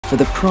for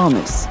the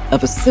promise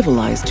of a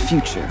civilized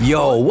future.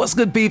 Yo, what's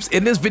good peeps?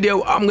 In this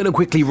video, I'm gonna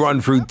quickly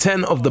run through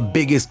 10 of the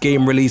biggest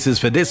game releases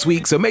for this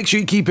week, so make sure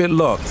you keep it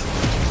locked.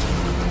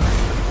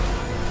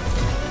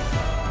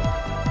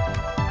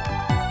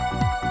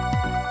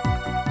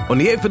 On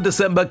the 8th of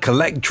December,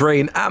 collect,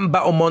 train, and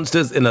battle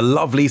monsters in a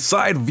lovely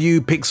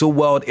side-view pixel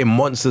world in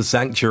Monster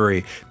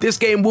Sanctuary. This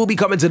game will be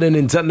coming to the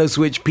Nintendo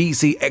Switch,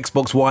 PC,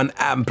 Xbox One,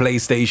 and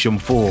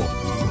PlayStation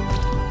 4.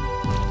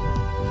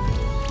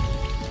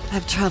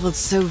 I've traveled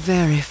so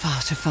very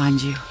far to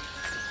find you.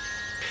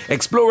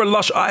 Explore a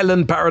lush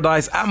island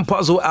paradise and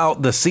puzzle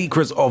out the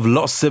secrets of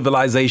lost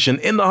civilization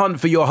in the hunt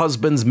for your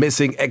husband's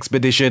missing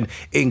expedition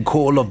in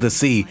Call of the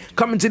Sea.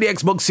 Coming to the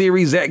Xbox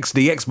Series X,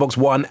 the Xbox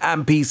One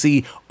and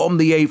PC on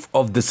the 8th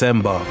of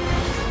December.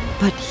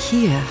 But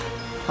here,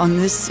 on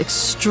this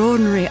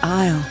extraordinary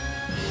isle,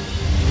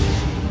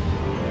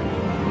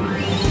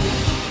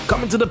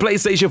 coming to the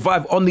PlayStation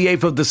 5 on the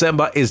 8th of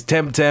December is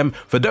Temtem.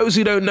 For those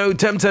who don't know,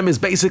 Temtem is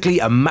basically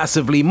a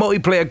massively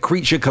multiplayer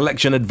creature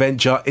collection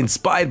adventure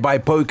inspired by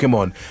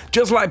Pokemon.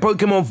 Just like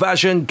Pokemon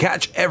Fashion,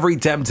 catch every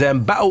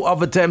Temtem, battle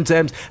other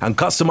Temtems, and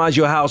customize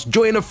your house,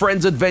 join a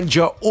friend's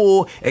adventure,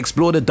 or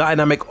explore the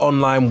dynamic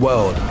online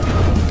world.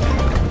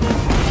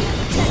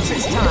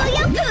 Tetris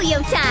time!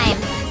 Puyo Puyo time!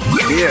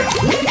 Here!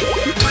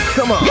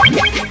 Come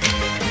on!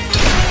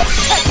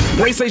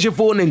 PlayStation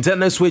 4,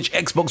 Nintendo Switch,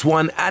 Xbox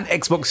One, and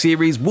Xbox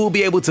Series will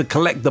be able to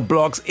collect the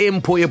blocks in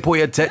Puyo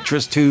Puyo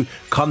Tetris 2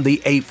 come the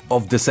 8th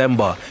of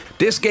December.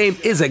 This game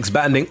is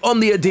expanding on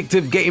the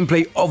addictive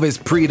gameplay of its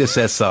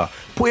predecessor.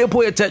 Puyo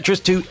Puyo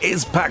Tetris 2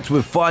 is packed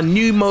with fun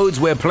new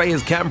modes where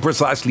players can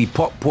precisely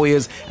pop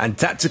Puyos and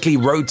tactically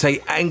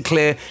rotate and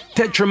clear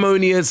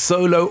Tetramonias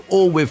solo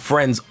or with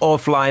friends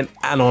offline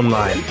and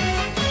online.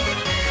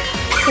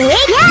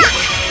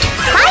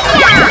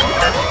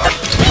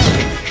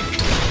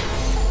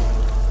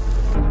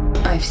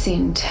 I've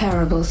seen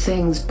terrible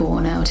things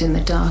born out in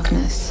the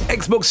darkness.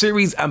 Xbox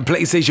Series and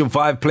PlayStation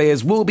 5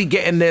 players will be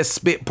getting their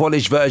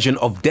spit-polished version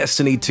of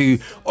Destiny 2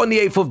 on the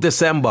 8th of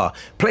December.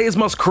 Players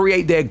must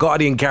create their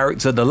guardian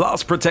character, the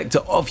last protector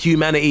of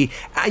humanity,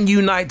 and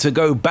unite to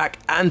go back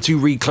and to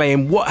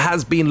reclaim what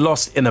has been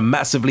lost in a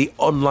massively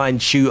online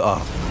shooter.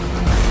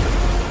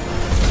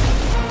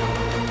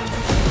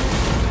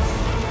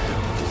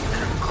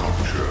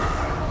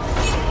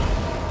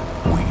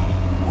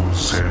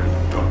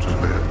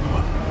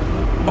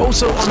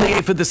 Also on the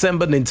 8th of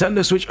December,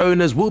 Nintendo Switch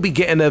owners will be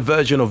getting their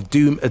version of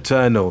Doom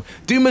Eternal.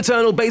 Doom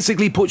Eternal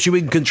basically puts you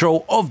in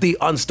control of the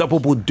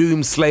unstoppable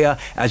Doom Slayer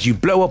as you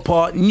blow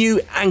apart new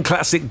and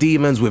classic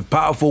demons with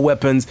powerful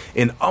weapons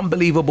in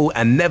unbelievable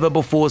and never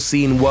before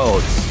seen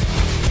worlds.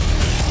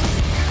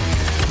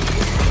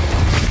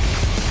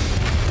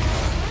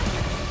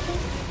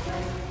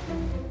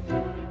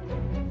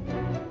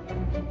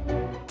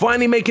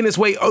 Finally making its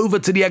way over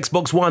to the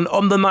Xbox One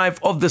on the 9th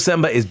of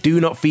December is Do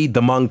Not Feed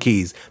the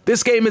Monkeys.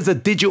 This game is a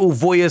digital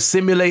voyeur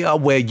simulator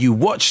where you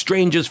watch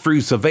strangers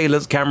through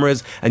surveillance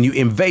cameras and you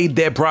invade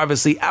their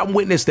privacy and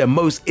witness their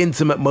most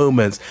intimate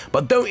moments.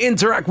 But don't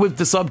interact with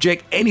the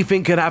subject,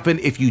 anything could happen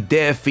if you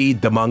dare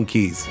feed the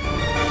monkeys.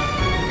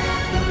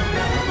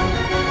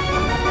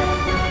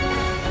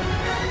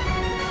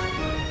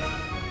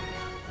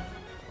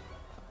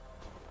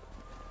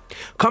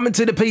 Coming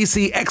to the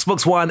PC,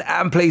 Xbox One,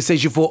 and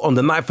PlayStation 4 on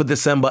the 9th of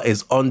December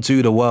is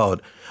Onto the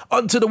World.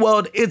 Onto the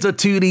World is a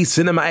 2D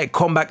cinematic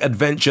combat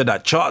adventure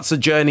that charts a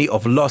journey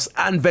of loss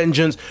and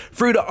vengeance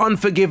through the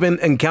unforgiving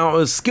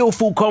encounters,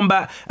 skillful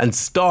combat, and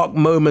stark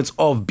moments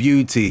of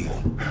beauty.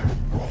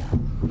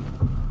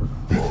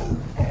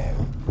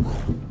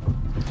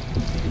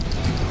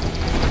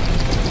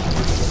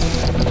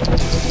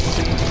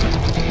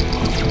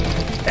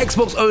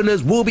 Xbox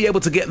owners will be able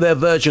to get their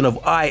version of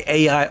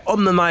IAI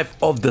on the 9th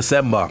of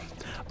December.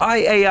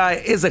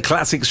 IAI is a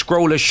classic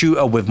scroller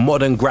shooter with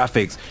modern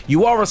graphics.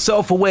 You are a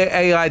self-aware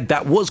AI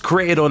that was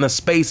created on a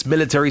space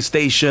military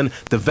station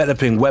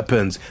developing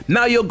weapons.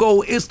 Now your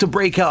goal is to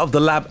break out of the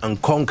lab and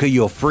conquer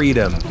your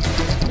freedom.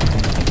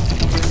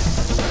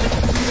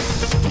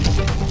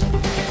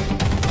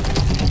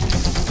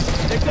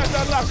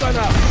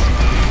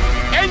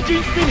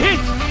 Engine's been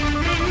hit!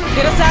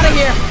 get us out of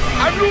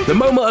here. The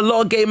moment a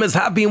lot of gamers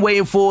have been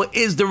waiting for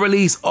is the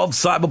release of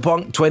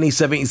Cyberpunk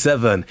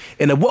 2077.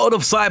 In a world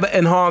of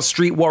cyber-enhanced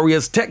street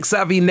warriors,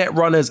 tech-savvy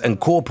netrunners, and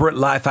corporate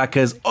life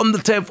hackers, on the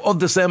 10th of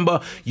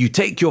December, you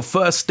take your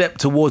first step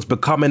towards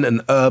becoming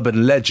an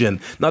urban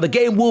legend. Now, the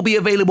game will be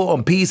available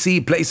on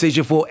PC,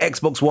 PlayStation 4,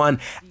 Xbox One,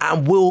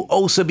 and will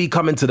also be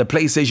coming to the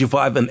PlayStation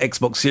 5 and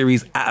Xbox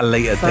Series at a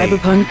later date.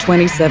 Cyberpunk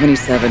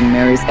 2077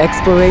 marries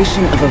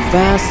exploration of a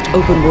vast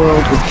open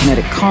world with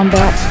kinetic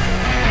combat,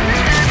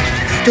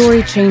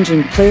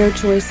 story-changing player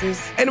choices.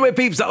 Anyway,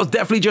 peeps, that was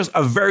definitely just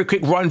a very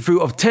quick run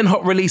through of 10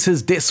 hot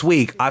releases this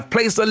week. I've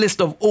placed a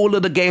list of all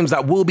of the games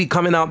that will be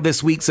coming out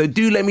this week, so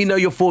do let me know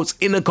your thoughts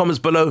in the comments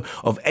below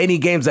of any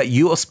games that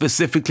you're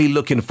specifically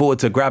looking forward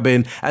to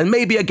grabbing, and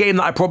maybe a game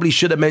that I probably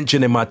should have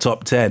mentioned in my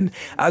top 10.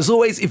 As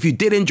always, if you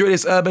did enjoy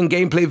this urban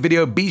gameplay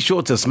video, be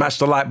sure to smash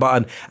the like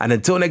button, and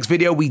until next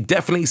video, we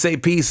definitely say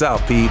peace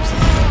out, peeps.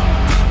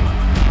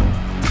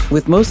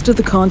 With most of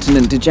the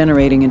continent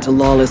degenerating into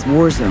lawless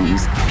war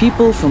zones,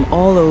 people from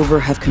all over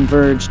have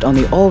converged on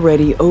the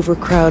already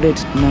overcrowded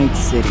Night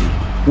City,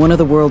 one of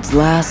the world's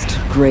last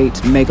great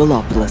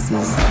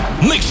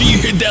megalopolises. Make sure you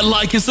hit that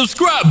like and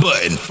subscribe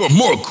button for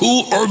more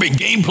cool urban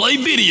gameplay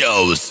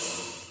videos.